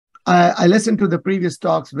I listened to the previous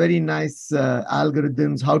talks, very nice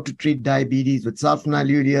algorithms, how to treat diabetes with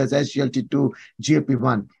sulfonylureas, SGLT2,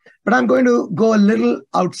 GLP-1. But I'm going to go a little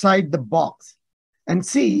outside the box and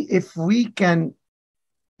see if we can,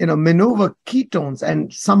 maneuver ketones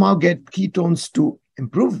and somehow get ketones to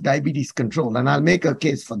improve diabetes control. And I'll make a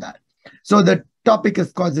case for that. So the topic,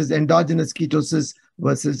 of course, is endogenous ketosis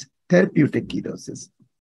versus therapeutic ketosis.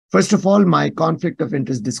 First of all, my conflict of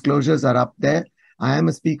interest disclosures are up there. I am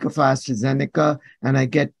a speaker for AstraZeneca, and I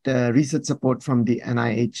get research support from the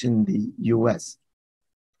NIH in the US.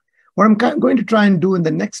 What I'm going to try and do in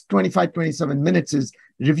the next 25, 27 minutes is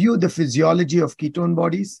review the physiology of ketone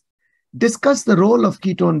bodies, discuss the role of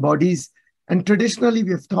ketone bodies, and traditionally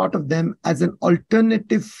we have thought of them as an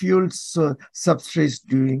alternative fuel substrate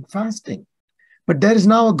during fasting. But there is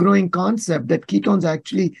now a growing concept that ketones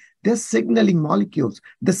actually, they're signaling molecules.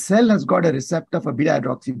 The cell has got a receptor for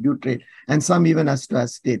beta-hydroxybutyrate and some even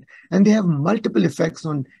acetate. And they have multiple effects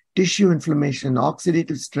on tissue inflammation,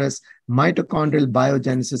 oxidative stress, mitochondrial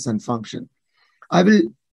biogenesis and function. I will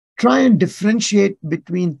try and differentiate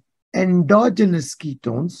between endogenous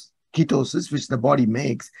ketosis, which the body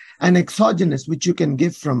makes, and exogenous, which you can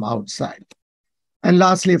give from outside. And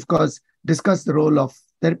lastly, of course, discuss the role of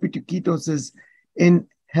therapeutic ketosis in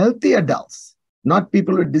healthy adults, not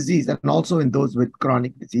people with disease, and also in those with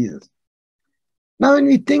chronic diseases. Now, when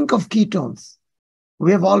we think of ketones,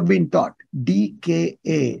 we have all been taught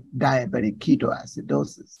DKA, diabetic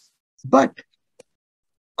ketoacidosis. But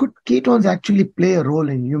could ketones actually play a role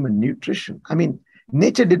in human nutrition? I mean,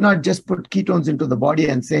 nature did not just put ketones into the body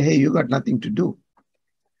and say, hey, you got nothing to do.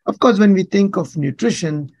 Of course, when we think of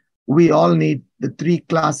nutrition, we all need the three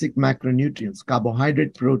classic macronutrients,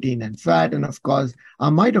 carbohydrate, protein, and fat. And of course,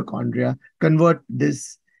 our mitochondria convert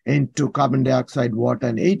this into carbon dioxide, water,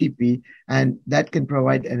 and ATP, and that can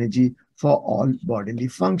provide energy for all bodily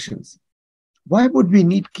functions. Why would we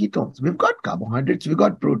need ketones? We've got carbohydrates, we've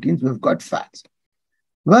got proteins, we've got fats.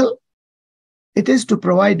 Well, it is to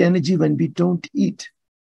provide energy when we don't eat.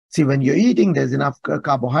 See, when you're eating, there's enough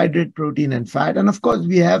carbohydrate, protein, and fat. And of course,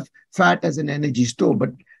 we have fat as an energy store,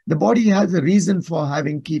 but the body has a reason for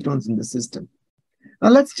having ketones in the system. Now,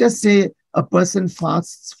 let's just say a person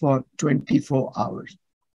fasts for 24 hours.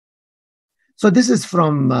 So this is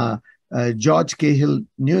from George Cahill,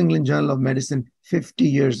 New England Journal of Medicine, 50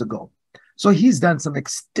 years ago. So he's done some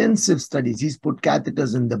extensive studies. He's put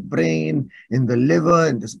catheters in the brain, in the liver,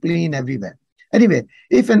 in the spleen, everywhere. Anyway,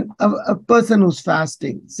 if a person who's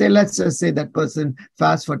fasting, let's just say that person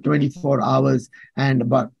fasts for 24 hours and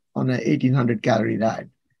about on an 1800 calorie diet,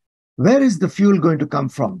 where is the fuel going to come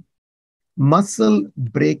from? Muscle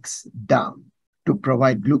breaks down to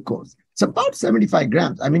provide glucose. It's about 75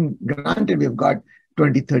 grams. I mean, granted, we've got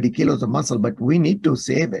 20, 30 kilos of muscle, but we need to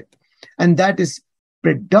save it. And that is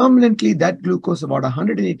predominantly that glucose, about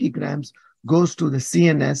 180 grams, goes to the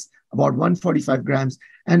CNS, about 145 grams.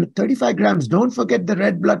 And 35 grams, don't forget the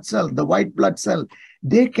red blood cell, the white blood cell.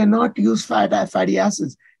 They cannot use fatty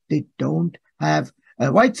acids. They don't have,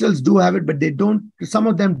 white cells do have it, but they don't, some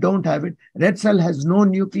of them don't have it. Red cell has no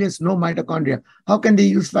nucleus, no mitochondria. How can they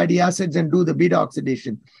use fatty acids and do the beta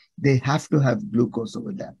oxidation? They have to have glucose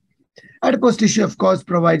over there. Adipose tissue, of course,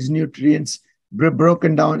 provides nutrients.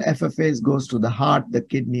 Broken down FFAs goes to the heart, the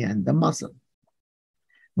kidney, and the muscle.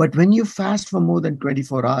 But when you fast for more than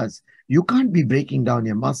 24 hours, you can't be breaking down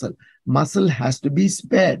your muscle. Muscle has to be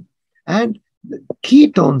spared. And the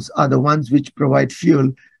ketones are the ones which provide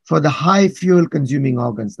fuel for the high fuel consuming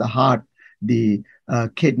organs, the heart, the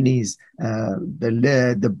kidneys,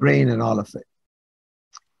 the brain, and all of it.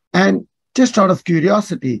 And just out of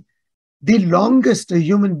curiosity, the longest a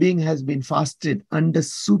human being has been fasted under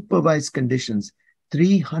supervised conditions,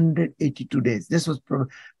 382 days. This was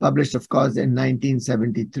published, of course, in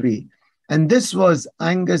 1973. And this was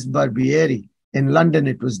Angus Barbieri. In London,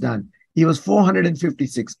 it was done. He was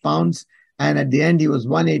 456 pounds. And at the end, he was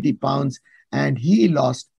 180 pounds. And he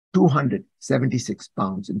lost 276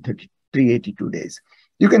 pounds in 382 days.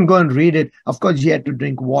 You can go and read it. Of course, he had to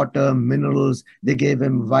drink water, minerals. They gave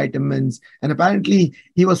him vitamins. And apparently,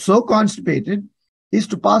 he was so constipated, he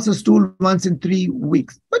used to pass a stool once in 3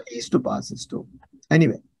 weeks. But he used to pass a stool.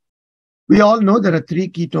 Anyway, we all know there are three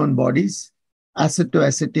ketone bodies.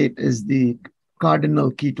 Acetoacetate is the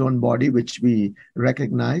cardinal ketone body, which we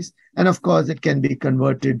recognize. And of course, it can be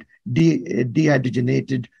converted,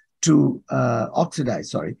 dehydrogenated to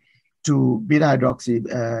to beta-hydroxy,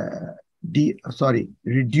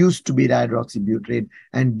 reduced to beta-hydroxybutyrate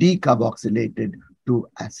and decarboxylated to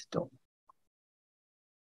acetone.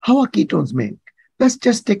 How are ketones made? Let's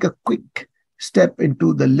just take a quick step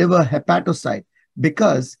into the liver hepatocyte,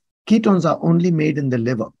 because ketones are only made in the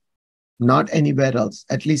liver. not anywhere else,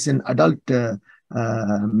 at least in adult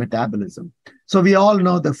metabolism. So we all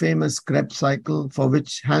know the famous Krebs cycle, for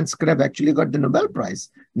which Hans Krebs actually got the Nobel Prize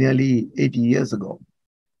nearly 80 years ago.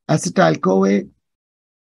 Acetyl-CoA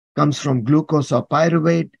comes from glucose or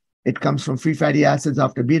pyruvate. It comes from free fatty acids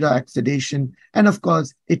after beta oxidation. And of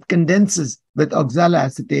course, it condenses with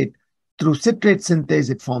oxaloacetate. Through citrate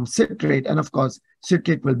synthase, it forms citrate. And of course,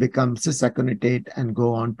 citrate will become cis-aconitate and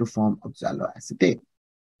go on to form oxaloacetate.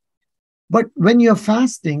 But when you're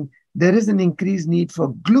fasting, there is an increased need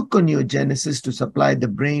for gluconeogenesis to supply the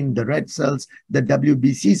brain, the red cells, the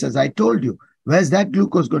WBCs, as I told you. Where's that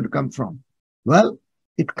glucose going to come from? Well,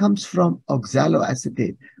 it comes from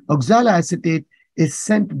oxaloacetate. Oxaloacetate is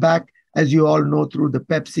sent back, as you all know, through the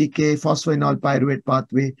PepCK phosphoenol pyruvate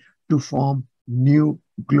pathway to form new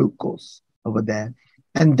glucose over there.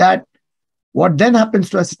 And that, what then happens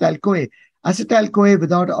to acetyl-CoA? Acetyl-CoA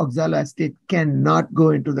without oxaloacetate cannot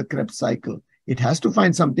go into the Krebs cycle. It has to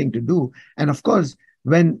find something to do. And of course,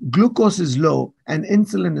 when glucose is low and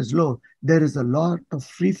insulin is low, there is a lot of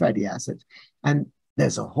free fatty acids. And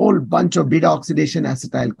there's a whole bunch of beta oxidation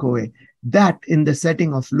acetyl-CoA that in the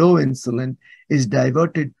setting of low insulin is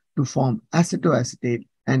diverted to form acetoacetate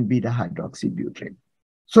and beta hydroxybutyrate.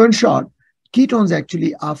 So in short, ketones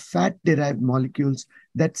actually are fat-derived molecules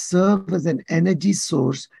that serve as an energy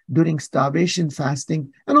source during starvation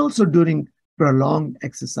fasting and also during prolonged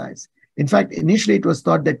exercise. In fact, initially it was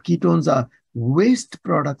thought that ketones are waste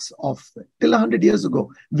products of, till 100 years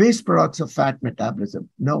ago, waste products of fat metabolism.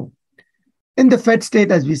 No. In the fed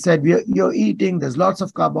state, as we said, you're eating, there's lots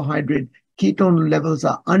of carbohydrate, ketone levels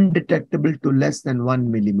are undetectable to less than 1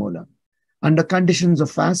 millimolar. Under conditions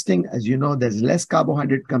of fasting, as you know, there's less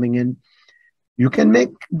carbohydrate coming in. You can make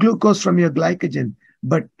glucose from your glycogen,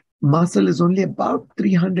 but muscle is only about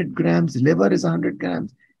 300 grams, liver is 100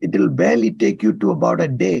 grams. It will barely take you to about a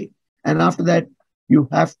day. And after that, you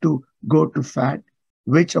have to go to fat,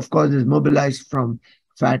 which of course is mobilized from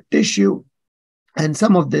fat tissue. And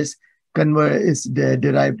some of this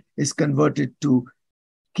is converted to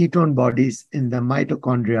ketone bodies in the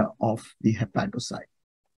mitochondria of the hepatocyte.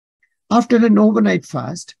 After an overnight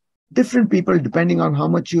fast, different people, depending on how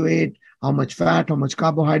much you ate, how much fat, how much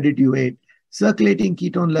carbohydrate you ate, circulating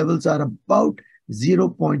ketone levels are about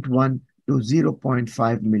 0.1 to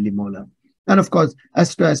 0.5 millimolar. And of course,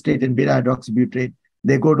 acetoacetate and beta hydroxybutyrate,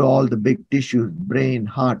 they go to all the big tissues, brain,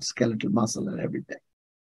 heart, skeletal muscle, and everything.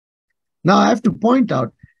 Now, I have to point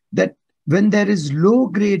out that when there is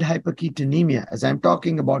low-grade hyperketonemia, as I'm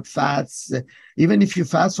talking about fats, even if you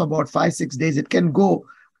fast for about 5-6 days, it can go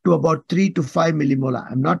to about 3 to 5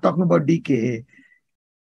 millimolar. I'm not talking about DKA.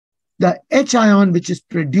 The H ion, which is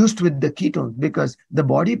produced with the ketones, because the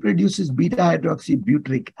body produces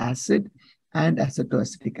beta-hydroxybutyric acid and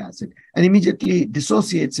acetoacetic acid, and immediately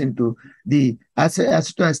dissociates into the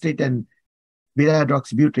acetoacetate and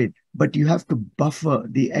beta-hydroxybutyrate, but you have to buffer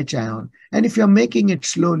the H ion. And if you're making it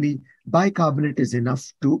slowly, bicarbonate is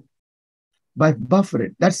enough to buffer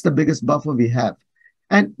it. That's the biggest buffer we have.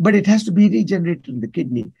 But it has to be regenerated in the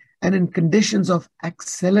kidney. And in conditions of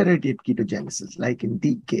accelerated ketogenesis, like in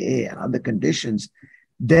DKA and other conditions,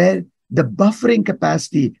 there the buffering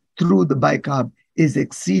capacity through the bicarb is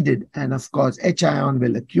exceeded. And of course, H ion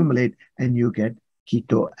will accumulate and you get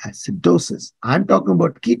ketoacidosis. I'm talking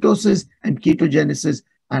about ketosis and ketogenesis,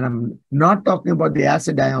 and I'm not talking about the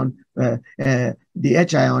acid ion, the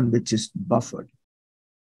H ion, which is buffered.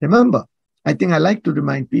 Remember, I think I like to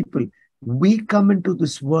remind people, we come into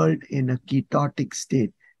this world in a ketotic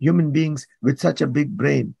state. Human beings with such a big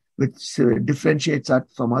brain, which differentiates us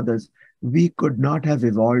from others, we could not have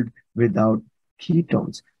evolved without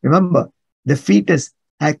ketones. Remember, the fetus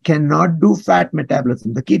cannot do fat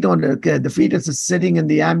metabolism. The fetus is sitting in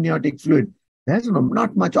the amniotic fluid. There's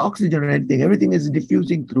not much oxygen or anything. Everything is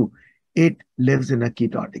diffusing through. It lives in a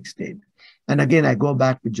ketotic state. And again, I go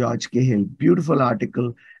back to George Cahill, beautiful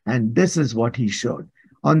article, and this is what he showed.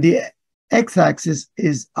 On the x-axis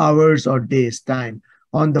is hours or days time.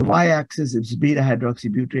 On the y-axis is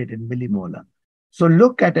beta-hydroxybutyrate in millimolar. So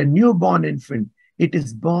look at a newborn infant. It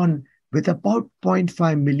is born with about 0.5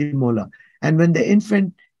 millimolar. And when the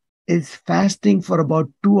infant is fasting for about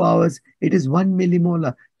 2 hours, it is 1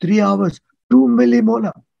 millimolar. 3 hours, 2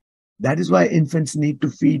 millimolar. That is why infants need to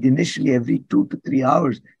feed initially every 2 to 3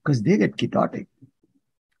 hours, because they get ketotic.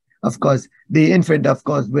 Of course, the infant, of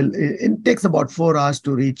course, it takes about 4 hours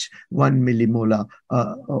to reach 1 millimolar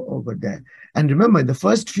over there. And remember, in the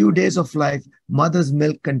first few days of life, mother's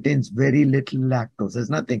milk contains very little lactose.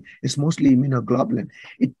 There's nothing. It's mostly immunoglobulin.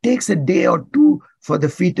 It takes a day or two for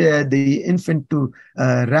the infant to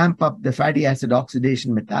ramp up the fatty acid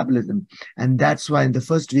oxidation metabolism. And that's why in the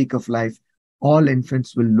first week of life, all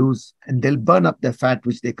infants will lose and they'll burn up the fat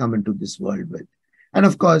which they come into this world with. And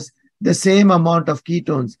of course, the same amount of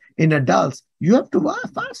ketones in adults, you have to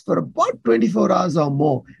fast for about 24 hours or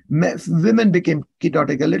more. Women became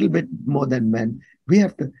ketotic a little bit more than men.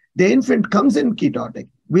 The infant comes in ketotic.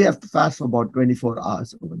 We have to fast for about 24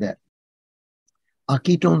 hours over there. Are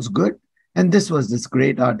ketones good? And this was this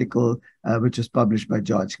great article which was published by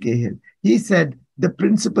George Cahill. He said the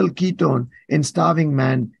principal ketone in starving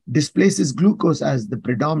man displaces glucose as the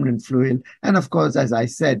predominant fuel. And of course, as I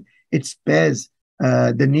said, it spares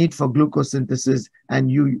the need for glucose synthesis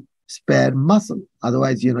and you spare muscle.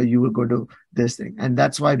 Otherwise, you will go to this thing. And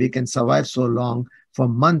that's why we can survive so long for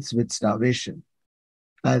months with starvation.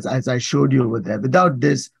 As I showed you over there, without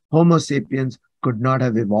this, Homo sapiens could not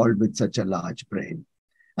have evolved with such a large brain.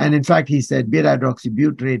 And in fact, he said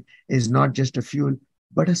beta-hydroxybutyrate is not just a fuel,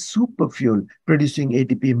 but a super fuel, producing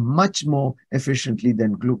ATP much more efficiently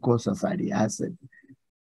than glucose or fatty acid.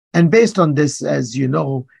 And based on this, as you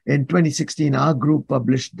know, in 2016, our group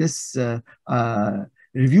published this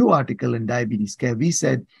review article in Diabetes Care. We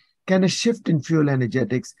said, can a shift in fuel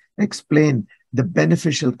energetics explain the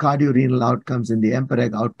beneficial cardiorenal outcomes in the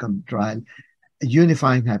EMPEREG outcome trial, a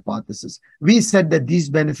unifying hypothesis? We said that these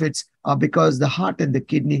benefits are because the heart and the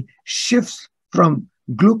kidney shifts from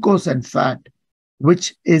glucose and fat,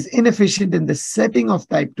 which is inefficient in the setting of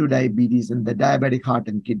type 2 diabetes in the diabetic heart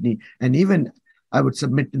and kidney, and even I would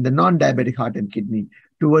submit in the non-diabetic heart and kidney,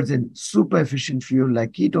 towards a super efficient fuel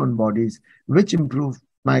like ketone bodies, which improve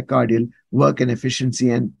myocardial work and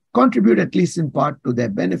efficiency and contribute at least in part to their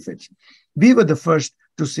benefits. We were the first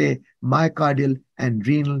to say myocardial and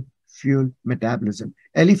renal fuel metabolism.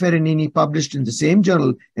 Eli Ferranini published in the same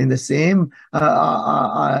journal, in the same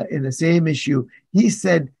issue, he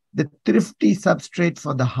said the thrifty substrate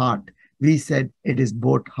for the heart. We said it is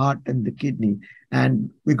both heart and the kidney.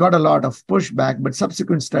 And we got a lot of pushback, but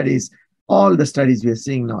subsequent studies, all the studies we are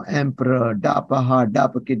seeing now, Emperor, DAPA heart,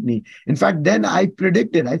 DAPA kidney. In fact, then I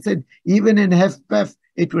predicted, I said, even in HFpEF,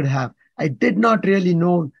 it would have. I did not really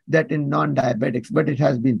know that in non-diabetics, but it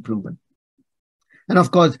has been proven. And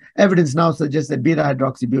of course, evidence now suggests that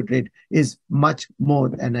beta-hydroxybutyrate is much more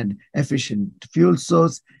than an efficient fuel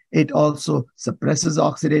source. It also suppresses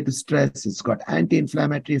oxidative stress. It's got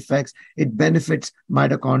anti-inflammatory effects. It benefits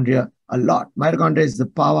mitochondria a lot. Mitochondria is the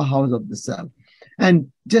powerhouse of the cell.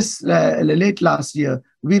 And just late last year,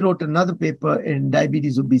 we wrote another paper in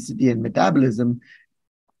Diabetes, Obesity, and Metabolism,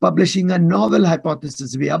 publishing a novel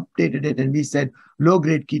hypothesis. We updated it and we said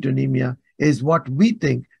low-grade ketonemia is what we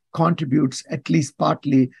think contributes at least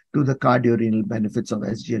partly to the cardiorenal benefits of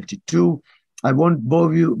SGLT2. I won't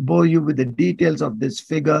bore you with the details of this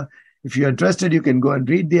figure. If you're interested, you can go and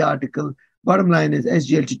read the article. Bottom line is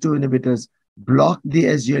SGLT2 inhibitors block the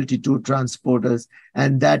SGLT2 transporters,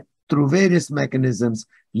 and that through various mechanisms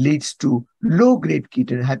leads to low-grade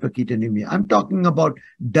hyperketonemia. I'm talking about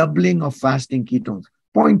doubling of fasting ketones,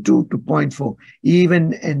 0.2 to 0.4.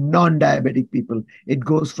 Even in non-diabetic people, it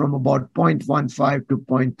goes from about 0.15 to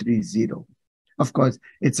 0.30. Of course,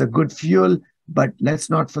 it's a good fuel, but let's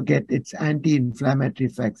not forget its anti-inflammatory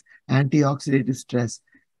effects, antioxidative stress.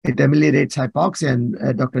 It ameliorates hypoxia,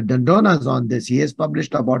 and Dr. Dandona is on this. He has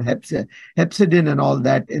published about hepcidin and all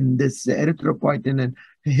that in this erythropoietin and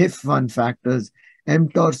HIF1 factors,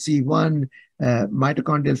 mTORC1,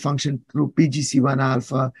 mitochondrial function through PGC1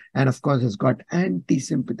 alpha, and of course has got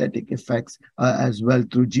anti-sympathetic effects as well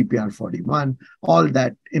through GPR41. All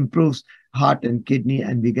that improves heart and kidney,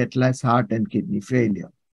 and we get less heart and kidney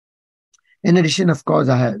failure. In addition, of course,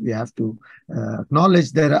 we have to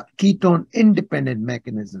acknowledge there are ketone-independent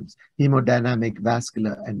mechanisms, hemodynamic,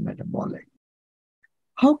 vascular, and metabolic.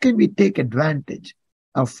 How can we take advantage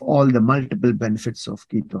of all the multiple benefits of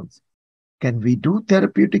ketones? Can we do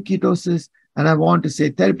therapeutic ketosis? And I want to say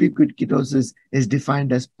therapeutic ketosis is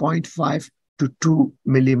defined as 0.5 to 2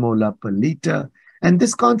 millimolar per liter. And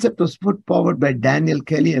this concept was put forward by Daniel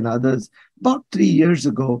Kelly and others about 3 years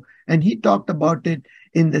ago. And he talked about it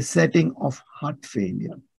in the setting of heart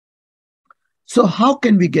failure. So how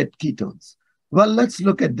can we get ketones? Well, let's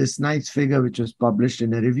look at this nice figure which was published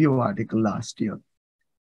in a review article last year.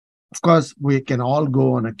 Of course, we can all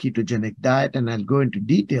go on a ketogenic diet, and I'll go into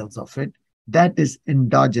details of it. That is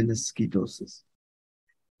endogenous ketosis.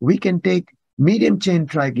 We can take medium chain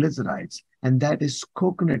triglycerides and that is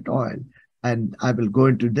coconut oil. And I will go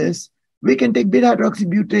into this. We can take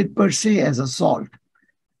beta-hydroxybutyrate per se as a salt.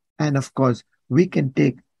 And of course, we can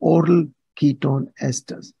take oral ketone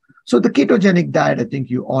esters. So the ketogenic diet, I think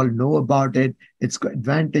you all know about it. Its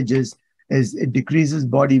advantages is it decreases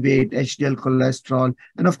body weight, HDL cholesterol,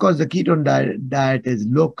 and of course the ketone diet is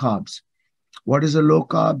low carbs. What is a low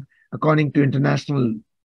carb? According to international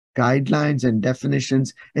guidelines and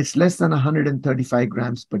definitions, it's less than 135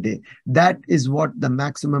 grams per day. That is what the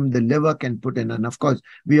maximum the liver can put in. And of course,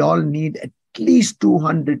 we all need at least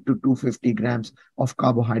 200 to 250 grams of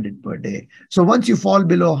carbohydrate per day. So once you fall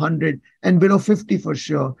below 100 and below 50 for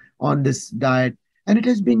sure on this diet, and it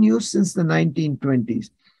has been used since the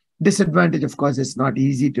 1920s. Disadvantage, of course, it's not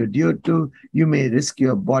easy to adhere to. You may risk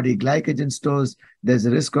your body glycogen stores. There's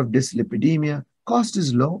a risk of dyslipidemia. Cost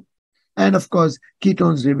is low. And of course,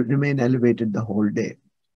 ketones remain elevated the whole day.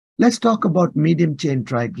 Let's talk about medium chain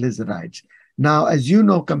triglycerides. Now, as you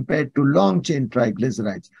know, compared to long chain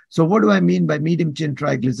triglycerides. So what do I mean by medium chain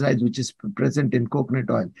triglycerides, which is present in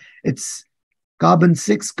coconut oil? It's carbon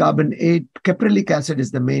 6, carbon 8, caprylic acid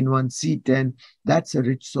is the main one, C10. That's a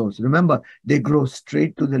rich source. Remember, they grow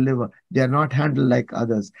straight to the liver. They are not handled like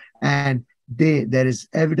others. And there is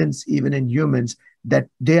evidence even in humans that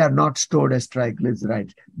they are not stored as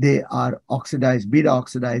triglycerides. They are oxidized, beta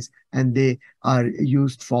oxidized, and they are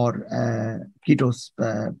used for ketose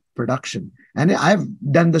production. And I've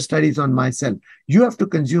done the studies on myself. You have to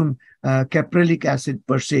consume caprylic acid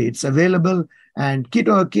per se. It's available. And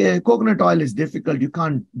coconut oil is difficult. You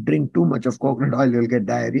can't drink too much of coconut oil. You'll get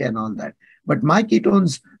diarrhea and all that. But my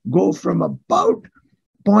ketones go from about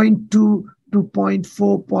 0.2 to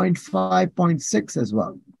 0.4, 0.5, 0.6 as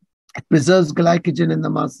well. It preserves glycogen in the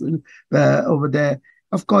muscle over there.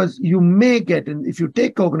 Of course, you may get, and if you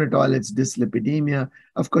take coconut oil, it's dyslipidemia.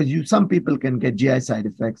 Of course, some people can get GI side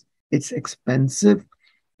effects. It's expensive.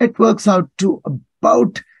 It works out to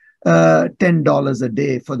about $10 a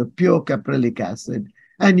day for the pure caprylic acid,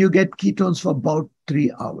 and you get ketones for about 3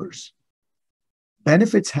 hours.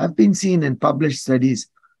 Benefits have been seen in published studies,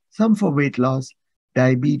 some for weight loss,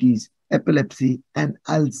 diabetes, epilepsy, and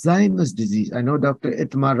Alzheimer's disease. I know Dr.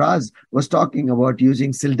 Itmar Raz was talking about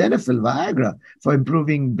using sildenafil, Viagra, for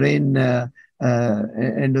improving brain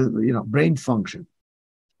brain function.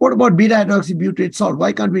 What about beta-hydroxybutyrate salt?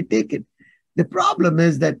 Why can't we take it? The problem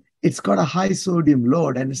is that it's got a high sodium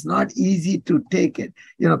load and it's not easy to take it.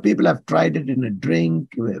 People have tried it in a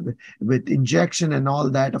drink with injection and all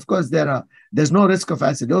that. Of course, there's no risk of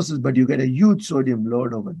acidosis, but you get a huge sodium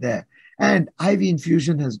load over there. And IV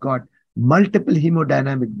infusion has got multiple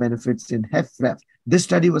hemodynamic benefits in HFrEF. This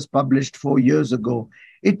study was published 4 years ago.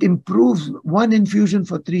 It improves one infusion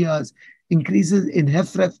for 3 hours, increases in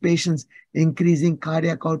HFrEF patients, increasing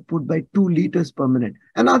cardiac output by 2 liters per minute,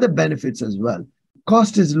 and other benefits as well.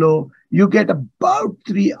 Cost is low. You get about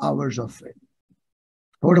 3 hours of it.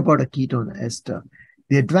 What about a ketone ester?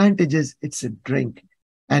 The advantage is it's a drink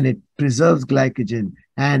and it preserves glycogen.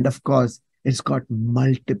 And of course, it's got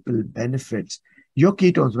multiple benefits. Your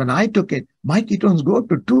ketones, when I took it, my ketones go up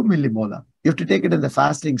to 2 millimolar. You have to take it in the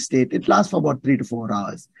fasting state. It lasts for about 3 to 4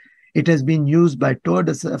 hours. It has been used by Tour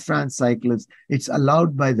de France cyclists. It's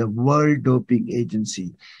allowed by the World Doping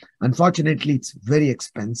Agency. Unfortunately, it's very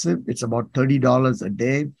expensive. It's about $30 a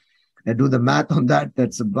day. I do the math on that.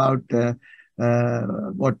 That's about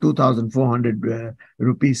 2,400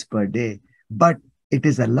 rupees per day. But it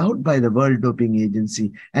is allowed by the World Doping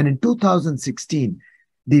Agency. And in 2016,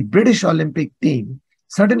 the British Olympic team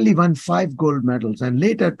suddenly won 5 gold medals. And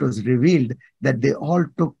later it was revealed that they all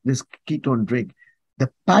took this ketone drink. The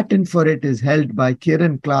patent for it is held by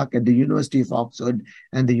Kieran Clark at the University of Oxford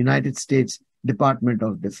and the United States Department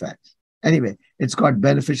of Defense. Anyway, it's got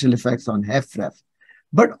beneficial effects on HFrEF.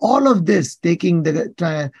 But all of this, taking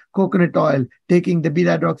the coconut oil, taking the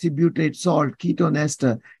beta-hydroxybutyrate salt, ketone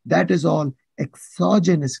ester, that is all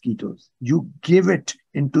exogenous ketones. You give it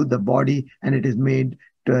into the body and it is made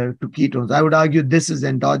to ketones. I would argue this is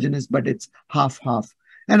endogenous, but it's half-half.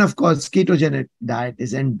 And of course, ketogenic diet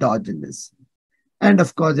is endogenous. And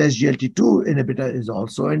of course, SGLT2 inhibitor is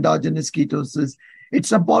also endogenous ketosis.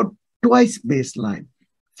 It's about twice baseline.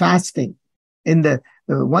 Fasting.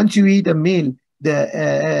 Once you eat a meal,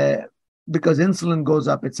 because insulin goes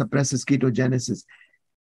up, it suppresses ketogenesis.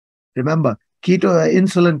 Remember,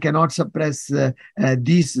 insulin cannot suppress the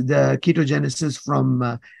ketogenesis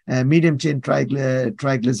from medium chain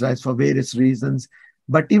triglycerides for various reasons.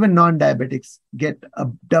 But even non-diabetics get a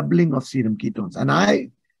doubling of serum ketones. And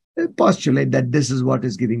I postulate that this is what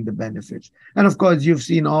is giving the benefits. And of course, you've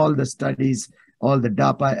seen all the studies, all the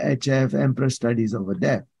DAPA, HF, Empress studies over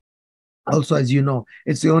there. Also, as you know,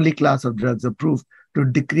 it's the only class of drugs approved to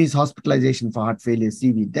decrease hospitalization for heart failure,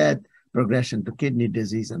 CV death, progression to kidney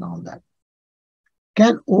disease, and all that.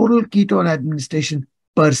 Can oral ketone administration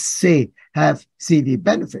per se have CV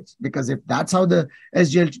benefits? Because if that's how the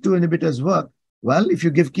SGLT2 inhibitors work, well, if you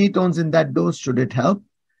give ketones in that dose, should it help?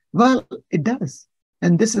 Well, it does.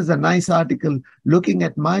 And this is a nice article looking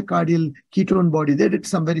at myocardial ketone body. They did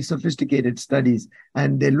some very sophisticated studies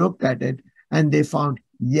and they looked at it and they found,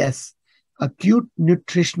 yes, acute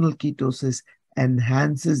nutritional ketosis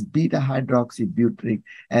enhances beta hydroxybutyric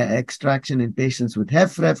extraction in patients with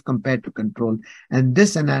HFrEF compared to control. And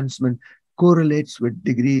this enhancement correlates with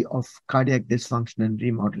degree of cardiac dysfunction and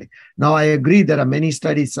remodeling. Now, I agree there are many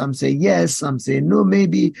studies. Some say yes, some say no,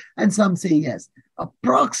 maybe, and some say yes.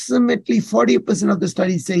 Approximately 40% of the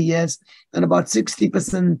studies say yes, and about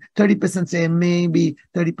 60%, 30% say maybe,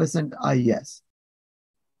 30% are yes.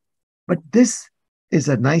 But this is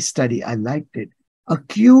a nice study. I liked it.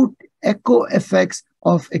 Acute echo effects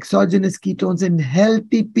of exogenous ketones in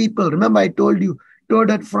healthy people. Remember, I told you, Tour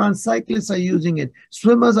de France cyclists are using it,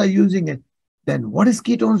 swimmers are using it. Then what is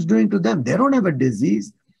ketones doing to them? They don't have a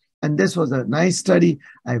disease. And this was a nice study.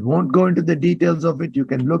 I won't go into the details of it. You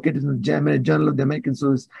can look at it in the Journal of the American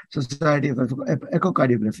Society of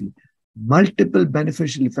Echocardiography. Multiple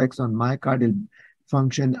beneficial effects on myocardial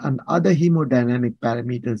function and other hemodynamic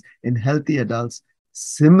parameters in healthy adults,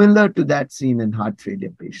 similar to that seen in heart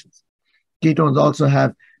failure patients. Ketones also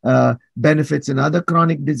have benefits in other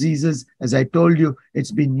chronic diseases. As I told you,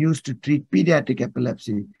 it's been used to treat pediatric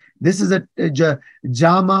epilepsy. This is a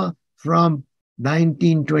JAMA from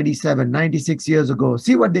 1927, 96 years ago.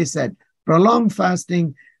 See what they said. Prolonged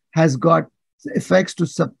fasting has got effects to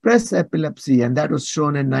suppress epilepsy, and that was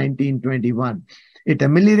shown in 1921. It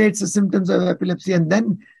ameliorates the symptoms of epilepsy. And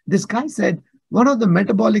then this guy said, one of the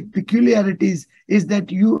metabolic peculiarities is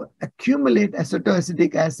that you accumulate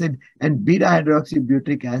acetoacetic acid and beta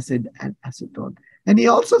hydroxybutyric acid and acetone. And he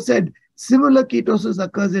also said similar ketosis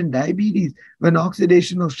occurs in diabetes when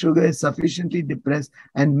oxidation of sugar is sufficiently depressed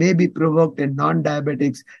and may be provoked in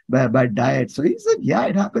non-diabetics by diet. So he said, yeah,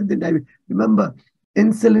 it happens in diabetes. Remember,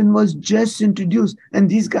 insulin was just introduced, and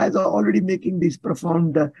these guys are already making these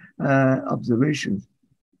profound observations.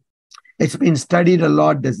 It's been studied a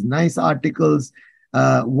lot. There's nice articles.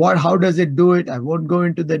 How does it do it? I won't go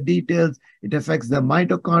into the details. It affects the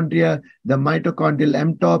mitochondria, the mitochondrial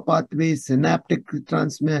mTOR pathway, synaptic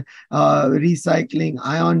recycling,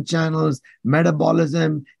 ion channels,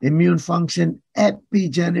 metabolism, immune function,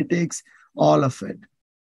 epigenetics, all of it.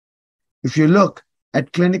 If you look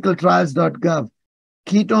at clinicaltrials.gov,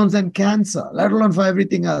 ketones and cancer, let alone for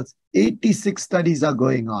everything else, 86 studies are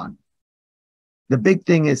going on. The big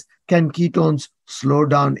thing is, can ketones slow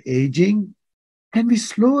down aging? Can we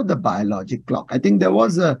slow the biologic clock? I think there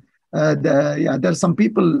was there are some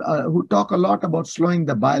people who talk a lot about slowing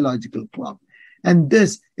the biological clock. And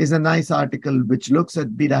this is a nice article which looks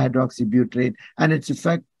at beta hydroxybutyrate and its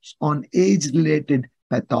effects on age-related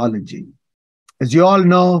pathology. As you all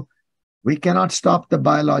know, we cannot stop the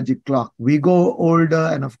biologic clock. We go older,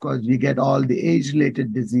 and of course, we get all the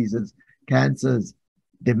age-related diseases, cancers,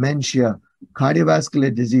 dementia,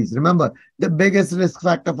 cardiovascular disease. Remember, the biggest risk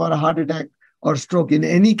factor for a heart attack or stroke in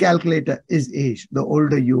any calculator is age, the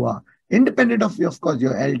older you are. Independent of course,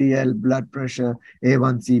 your LDL, blood pressure,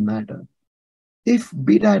 A1C matter. If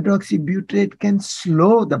beta hydroxybutyrate can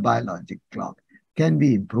slow the biologic clock, can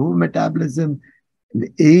we improve metabolism,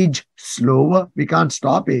 age slower? We can't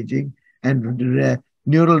stop aging, and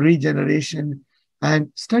neural regeneration.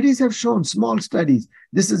 And studies have shown, small studies,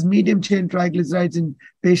 this is medium chain triglycerides in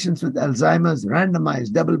patients with Alzheimer's,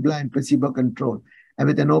 randomized, double-blind, placebo-controlled, and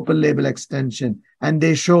with an open label extension. And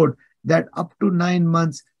they showed that up to 9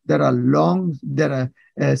 months, there are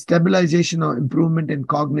stabilization or improvement in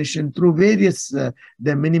cognition through various, the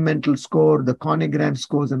mini-mental score, the Conigram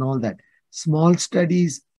scores and all that. Small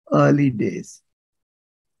studies, early days.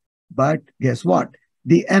 But guess what?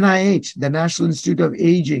 The NIH, the National Institute of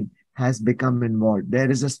Aging, has become involved. There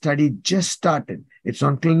is a study just started. It's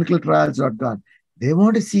on clinicaltrials.gov. They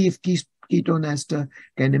want to see if ketone ester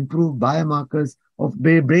can improve biomarkers of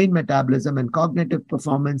brain metabolism and cognitive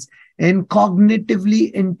performance in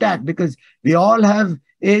cognitively intact, because we all have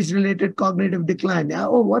age-related cognitive decline.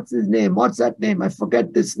 Oh, what's his name? What's that name? I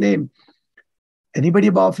forget this name. Anybody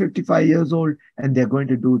above 55 years old, and they're going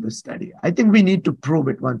to do the study. I think we need to prove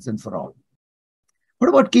it once and for all. What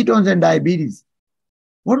about ketones and diabetes?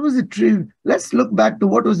 What was the treatment? Let's look back to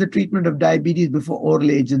what was the treatment of diabetes before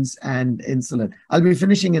oral agents and insulin. I'll be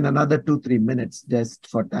finishing in another 2-3 minutes just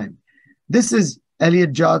for time. This is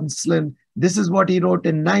Elliot Johnson This is what he wrote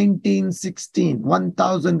in 1916,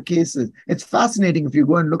 1,000 cases. It's fascinating if you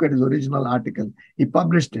go and look at his original article. He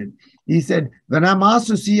published it. He said, when I'm asked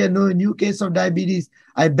to see a new case of diabetes,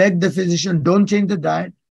 I beg the physician, don't change the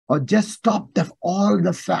diet or just stop all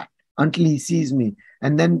the fat until he sees me.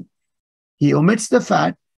 And then he omits the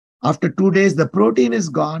fat. After 2 days, the protein is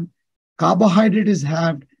gone, carbohydrate is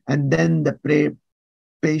halved, and then the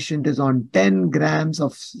patient is on 10 grams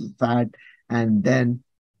of fat, and then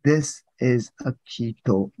this is a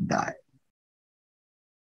keto diet.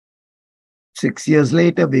 6 years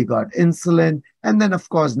later, we got insulin. And then, of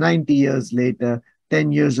course, 90 years later,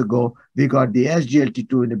 10 years ago, we got the SGLT2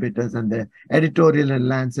 inhibitors, and the editorial in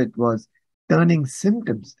Lancet was turning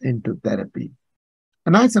symptoms into therapy.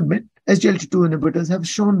 And I submit SGLT2 inhibitors have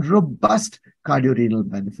shown robust cardiorenal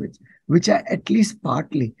benefits, which are at least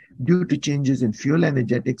partly due to changes in fuel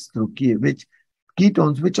energetics through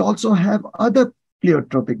ketones, which also have other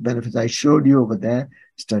pleiotropic benefits. I showed you over there.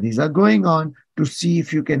 Studies are going on to see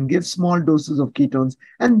if you can give small doses of ketones,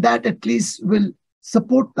 and that at least will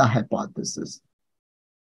support the hypothesis.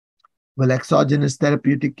 Will exogenous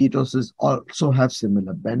therapeutic ketosis also have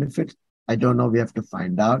similar benefits? I don't know. We have to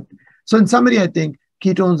find out. So in summary, I think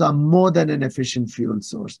ketones are more than an efficient fuel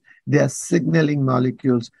source. They are signaling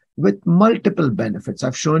molecules with multiple benefits.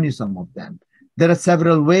 I've shown you some of them. There are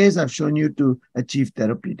several ways I've shown you to achieve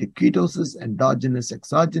therapeutic ketosis, endogenous,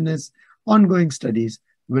 exogenous. Ongoing studies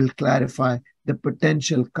will clarify the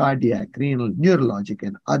potential cardiac, renal, neurologic,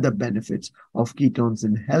 and other benefits of ketones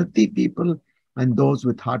in healthy people and those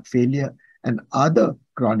with heart failure and other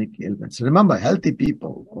chronic ailments. Remember, healthy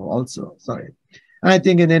people also, sorry. And I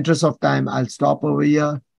think in the interest of time, I'll stop over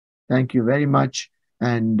here. Thank you very much.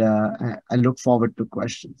 And I look forward to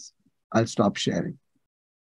questions. I'll stop sharing.